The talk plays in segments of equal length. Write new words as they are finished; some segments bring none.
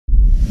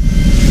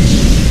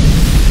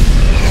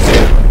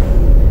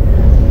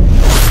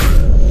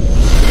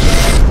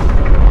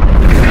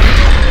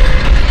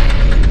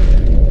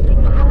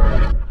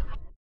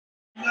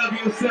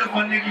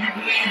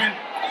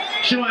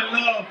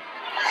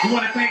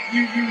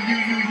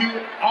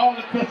all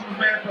the customers,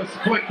 man, for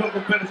supporting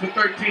Coco Fitness for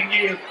 13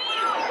 years.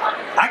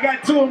 I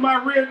got 2 of my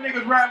real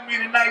niggas riding me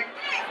tonight,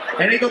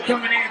 and they gonna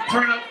come in here and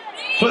turn up.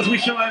 Plus, we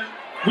showing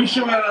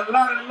a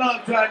lot of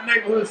love to our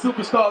neighborhood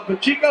superstars.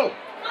 But Chico,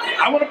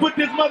 I want to put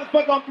this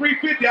motherfucker on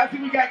 350. I see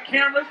we got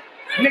cameras,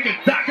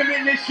 niggas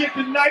documenting this shit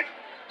tonight.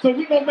 So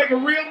we gonna make a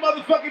real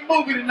motherfucking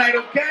movie tonight,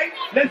 okay?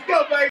 Let's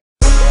go, baby.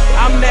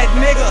 I'm that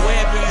nigga,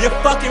 you're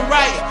fucking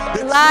right.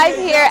 Live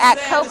here at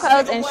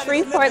Coco's in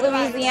Shreveport,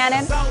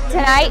 Louisiana.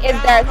 Tonight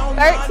is their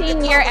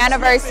 13-year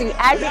anniversary.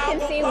 As you can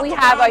see, we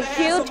have a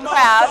huge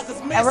crowd,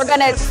 and we're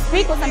gonna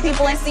speak with some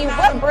people and see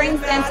what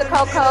brings them to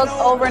Coco's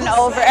over and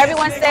over.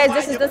 Everyone says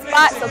this is the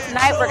spot, so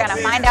tonight we're gonna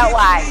find out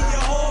why.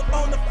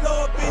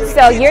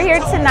 So you're here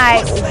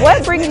tonight.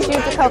 What brings you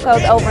to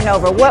Coco's over and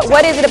over?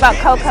 What is it about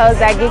Coco's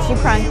that gets you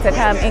crunk to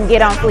come and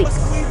get on fleek?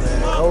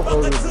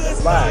 Coco's is the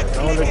spot.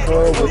 Only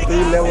club with 3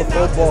 level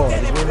 4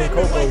 bars. Winning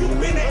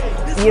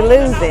Coco's, you're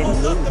losing.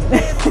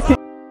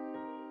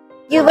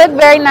 You look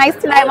very nice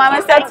tonight,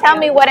 Mama. So tell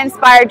me what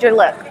inspired your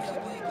look.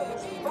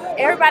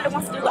 Everybody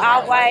wants to do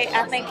all white.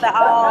 I think the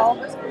all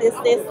this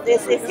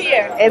is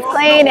here. It's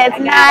clean, it's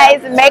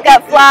nice,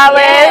 makeup flawless.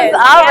 Yes,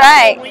 all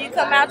right. When you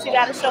come out, you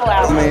gotta show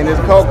out. I mean,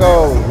 it's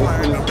Coco.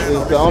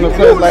 It's the only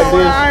place like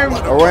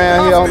this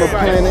around here on the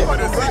planet.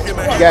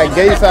 Got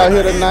Gates out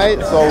here tonight,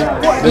 so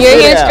you're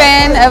a huge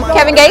fan of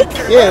Kevin Gates?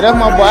 Yeah, that's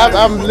my boy.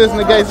 I'm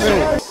listening to Gates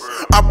anyway.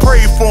 I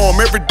pray for him,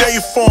 every day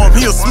for him.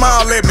 He'll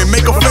smile at me,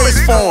 make a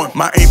face for him.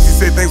 My auntie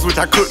said things which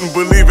I couldn't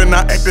believe, and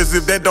I act as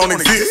if that don't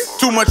exist.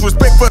 Too much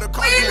respect for the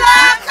We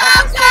love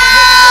Coco!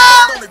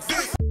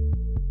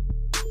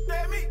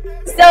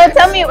 So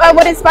tell me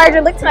what inspired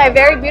your look tonight.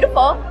 Very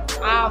beautiful.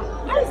 I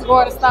just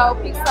go to the store,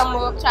 pick some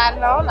up, try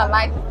it on. I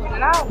like to put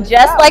it on.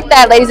 Just like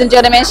that, ladies and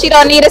gentlemen. She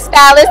don't need a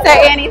stylist or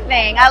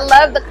anything. I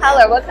love the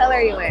color. What color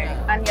are you wearing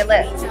on your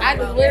lips? I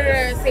just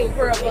wear it and see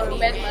pearl butter to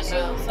match my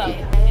shoes. So.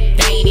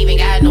 Ain't even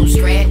got no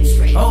scratch.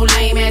 Oh,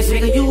 lame ass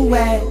nigga, you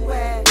at?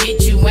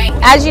 Get you ain't.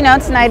 As you know,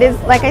 tonight is,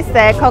 like I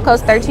said,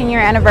 Coco's 13-year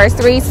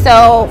anniversary.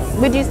 So,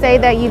 would you say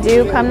that you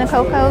do come to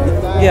Coco's?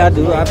 Yeah, I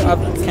do.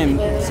 I've came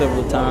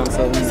several times.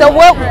 So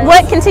what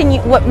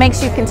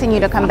makes you continue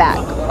to come back?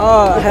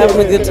 Having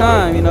a good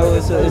time. You know,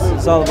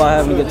 it's all about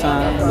having a good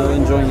time. You know,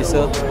 enjoying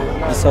yourself.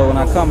 And so when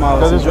I come, I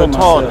always enjoy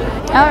myself.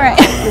 All right.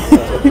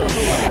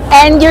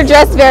 And you're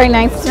dressed very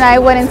nice tonight.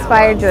 What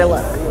inspired your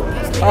look?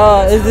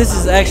 This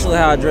is actually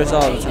how I dress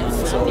all the time.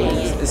 So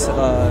it's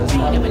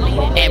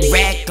that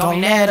rack on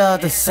that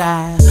other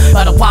side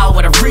of the wall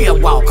with a real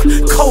walk.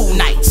 Cold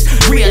nights,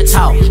 real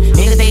talk.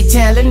 Nigga, they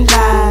telling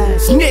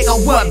lies.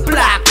 Nigga, what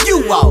block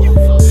you on?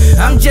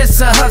 I'm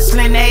just a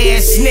hustling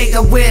ass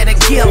nigga with a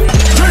gift.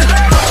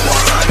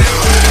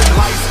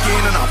 Light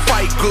skin and I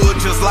fight good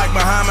just like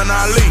Muhammad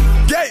Ali.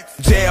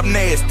 Jab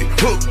nasty,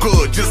 hook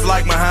good just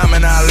like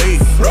Muhammad Ali.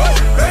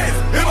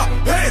 In my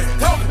pants,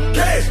 talking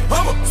cash,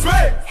 I'm a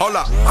spade. Hold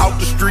up, out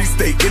the streets,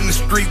 stay in the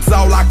streets,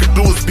 all I can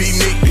do is be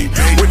me.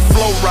 With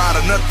Flow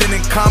Rider, nothing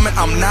in common,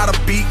 I'm not a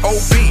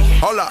B.O.B.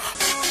 Hold up.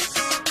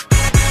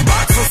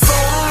 Box of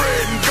soda,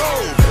 red and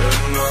gold.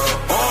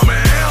 Arm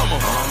and hammer.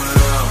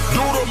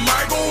 Do the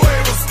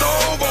microwave a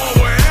stove on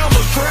with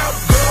hammer. Trap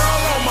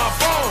girl on my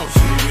phone.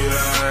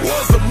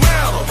 What's the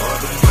matter?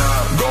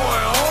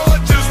 Going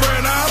hard, just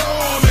ran out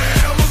on me.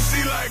 Hammer,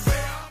 see like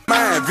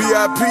man,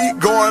 VIP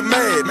going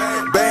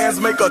mad. Bands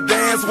make a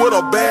dance with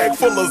a bag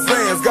full of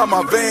Zans. Got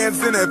my Vans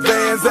in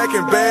advance,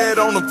 acting bad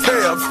on them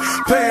tabs.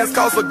 Pants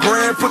cost $1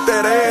 grand, put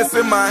that ass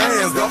in my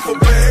hands. Duffel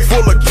bag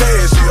full of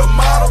cash, she a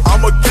model. I'm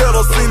a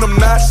killer, seen them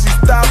not. She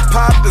stopped,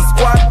 popped, and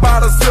squat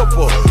by the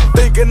zipper.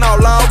 Thinking out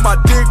loud, my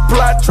dick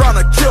plot, trying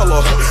to kill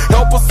her.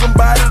 Help her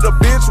somebody, the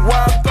bitch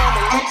wiped on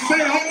her. I'm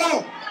saying, hold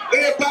on.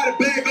 Everybody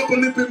bag up a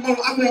little bit more.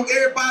 I want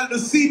everybody to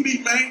see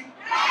me, man.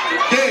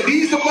 Yeah,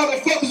 these are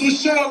motherfuckers with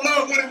showing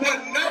love when it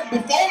wasn't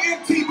nothing. Before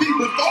MTV,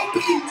 before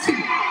BET.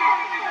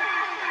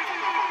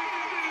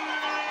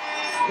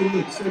 Hey,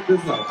 look, check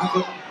this out.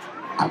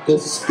 I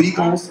could speak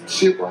on some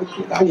shit right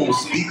quick. I want to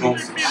speak on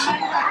some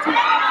shit.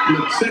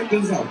 Look, check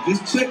this out.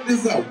 Just check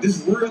this out.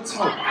 This real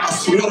talk. I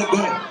swear to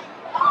God.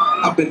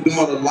 I've been doing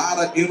a lot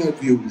of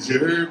interviews, you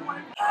heard me?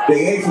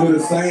 They ask me the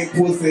same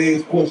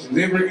pussy-ass questions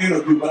every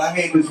interview, but I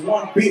had this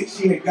one bitch,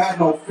 she had got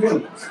no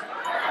feelings.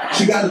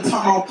 She got to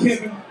talk on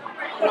Kevin.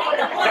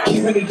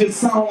 Kevin, it just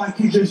sound like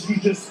you just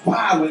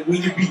violent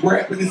when you be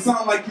rapping. It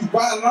sound like you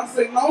violent. I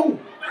say, no.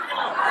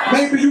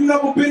 Maybe you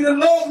never been in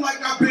love like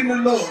I've been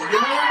in love,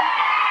 you know?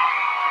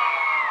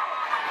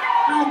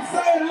 I'm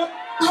saying,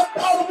 I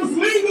thought it was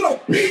legal to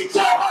beat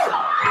your heart.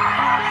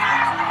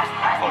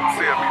 Folks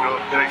tell me the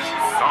other day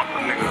she's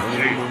something, nigga.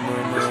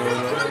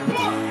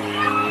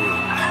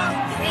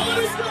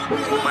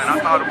 Man, I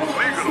thought it was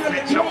legal to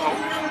beat your hoe.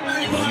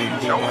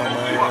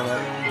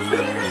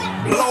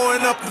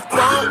 Blowing up the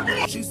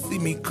phone. She see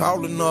me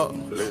calling up.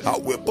 I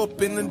whip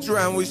up in the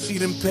driveway. She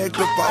done packed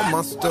up all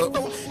my stuff.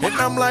 And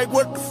I'm like,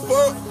 what the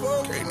fuck?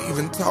 Can't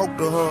even talk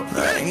to her.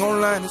 I ain't gonna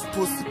lie, this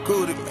pussy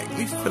good. It make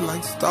me feel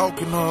like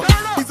stalking her.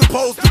 We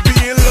supposed to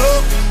be in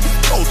love. We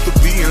supposed to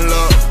be in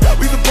love.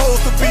 We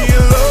supposed to be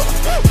in love.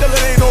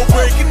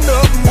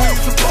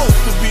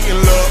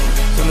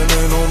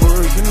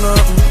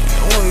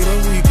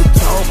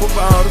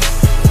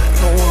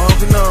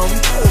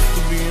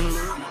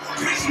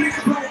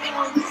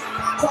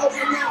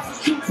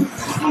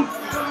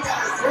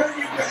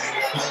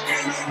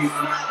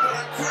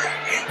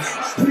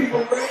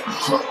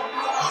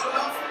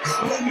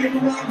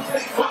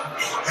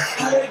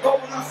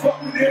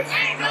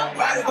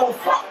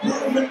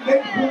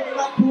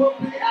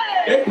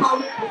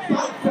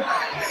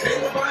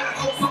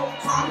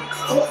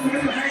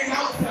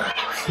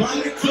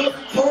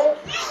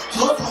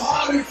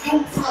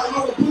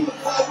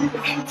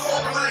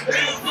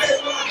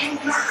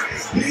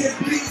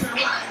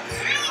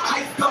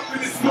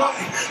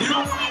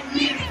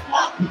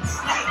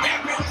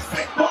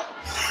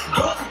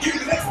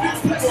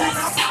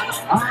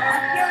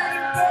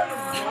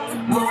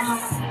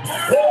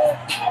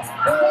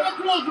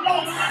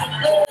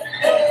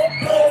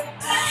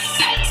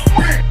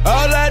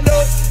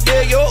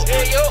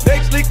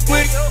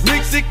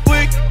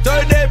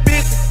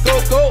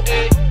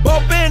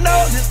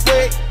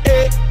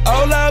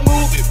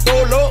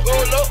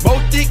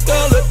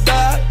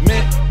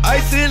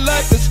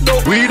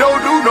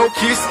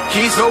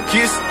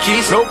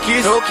 kiss, no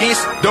kiss, no kiss.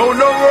 Don't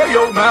know where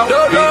your mouth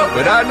been,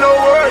 but I know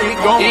where it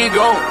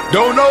gon'.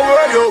 Don't know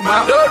where your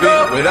mouth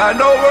been, but I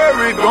know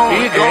where it gon'.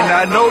 And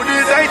I know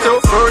this ain't your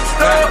first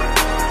time,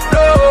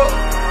 no.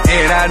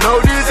 And I know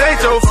this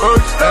ain't your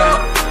first time,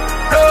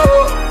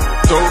 no.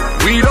 So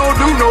we don't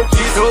do no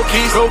kiss, no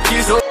kiss, no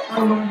kiss, no.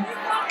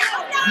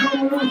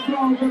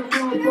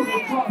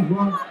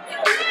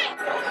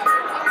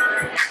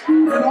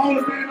 And all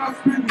the thing I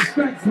speak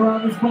respect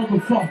around this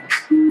motherfucker.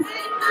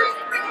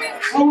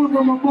 I was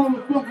on my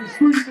motherfucking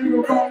street,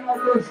 nigga, around out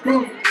there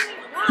struggling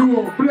to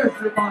a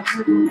blessing, my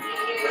nigga.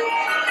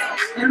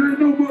 And ain't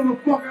no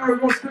motherfucker ever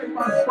gonna take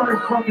my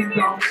strength from me,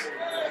 dog.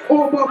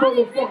 All my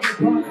motherfucking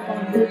time, my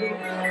nigga.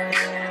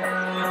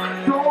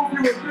 So I don't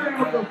give a damn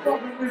what the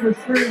fucking nigga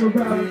scream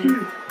about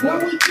shit. What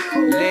we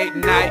do? Late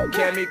night,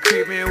 kept me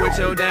creeping with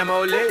your damn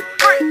old lady.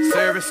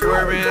 Service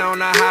swerving on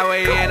the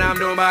highway and I'm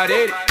doing about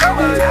 80.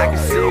 I can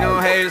see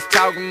them haters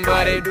talking,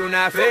 but they do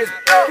not face me.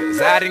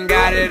 Cause I done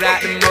got it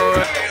out the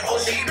mud.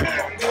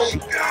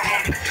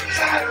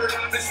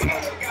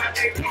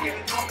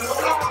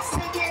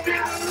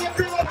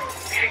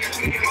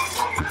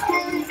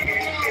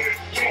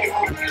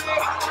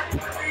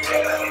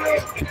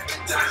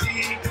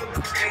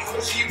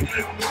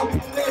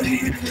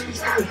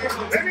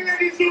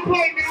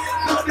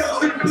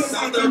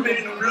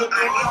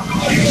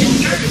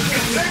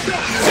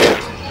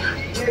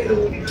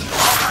 Let me